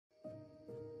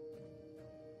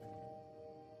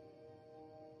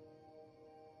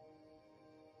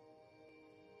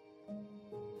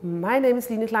My name is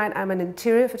Klein. I'm an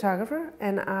interior photographer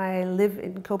and I live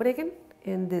in Copenhagen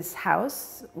in this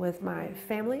house with my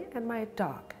family and my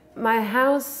dog. My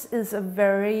house is a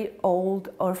very old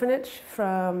orphanage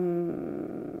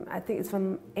from, I think it's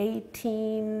from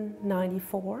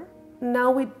 1894.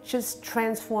 Now we just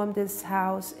transformed this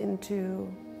house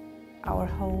into our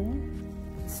home.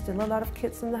 Still a lot of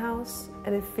kids in the house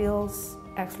and it feels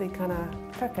actually kind of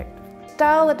perfect. The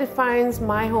style that defines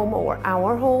my home or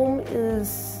our home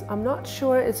is, I'm not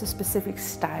sure it's a specific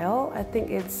style. I think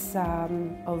it's a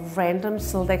random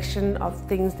selection of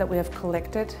things that we have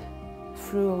collected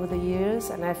through over the years,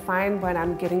 and I find when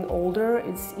I'm getting older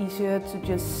it's easier to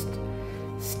just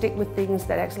stick with things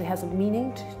that actually has a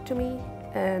meaning to me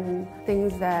and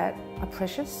things that are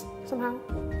precious somehow.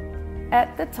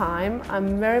 At the time,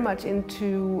 I'm very much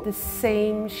into the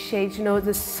same shades, you know,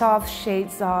 the soft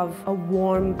shades of a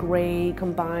warm gray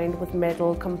combined with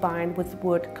metal, combined with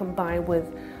wood, combined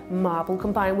with marble,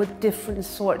 combined with different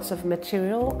sorts of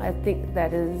material. I think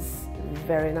that is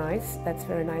very nice. That's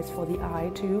very nice for the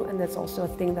eye too, and that's also a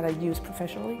thing that I use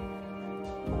professionally.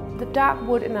 The dark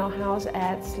wood in our house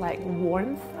adds like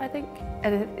warmth, I think,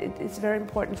 and it's very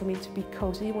important for me to be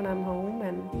cozy when I'm home,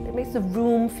 and it makes the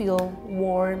room feel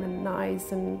warm and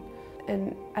nice, and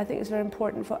I think it's very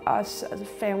important for us as a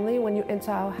family when you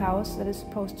enter our house that it's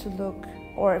supposed to look,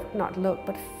 or not look,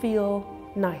 but feel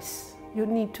nice. You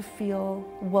need to feel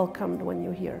welcomed when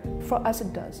you're here. For us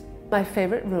it does. My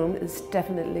favorite room is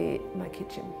definitely my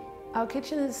kitchen. Our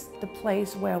kitchen is the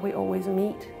place where we always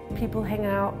meet. People hang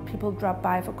out, people drop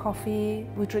by for coffee,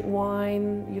 we drink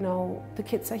wine, you know, the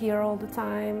kids are here all the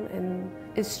time, and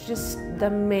it's just the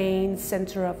main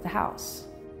center of the house.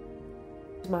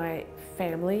 My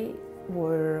family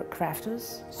were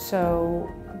crafters, so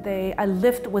I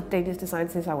lived with Danish design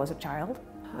since I was a child.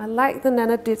 I like the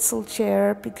Trinidad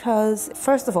Chair because,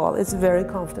 first of all, it's very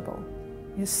comfortable.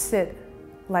 You sit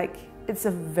like it's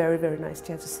a very, very nice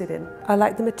chair to sit in. I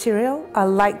like the material. I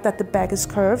like that the back is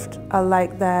curved. I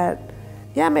like that,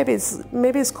 yeah, maybe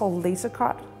it's called laser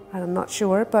cut. I'm not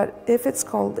sure, but if it's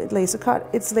called laser cut,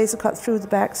 it's laser cut through the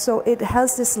back, so it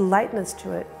has this lightness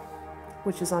to it,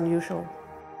 which is unusual.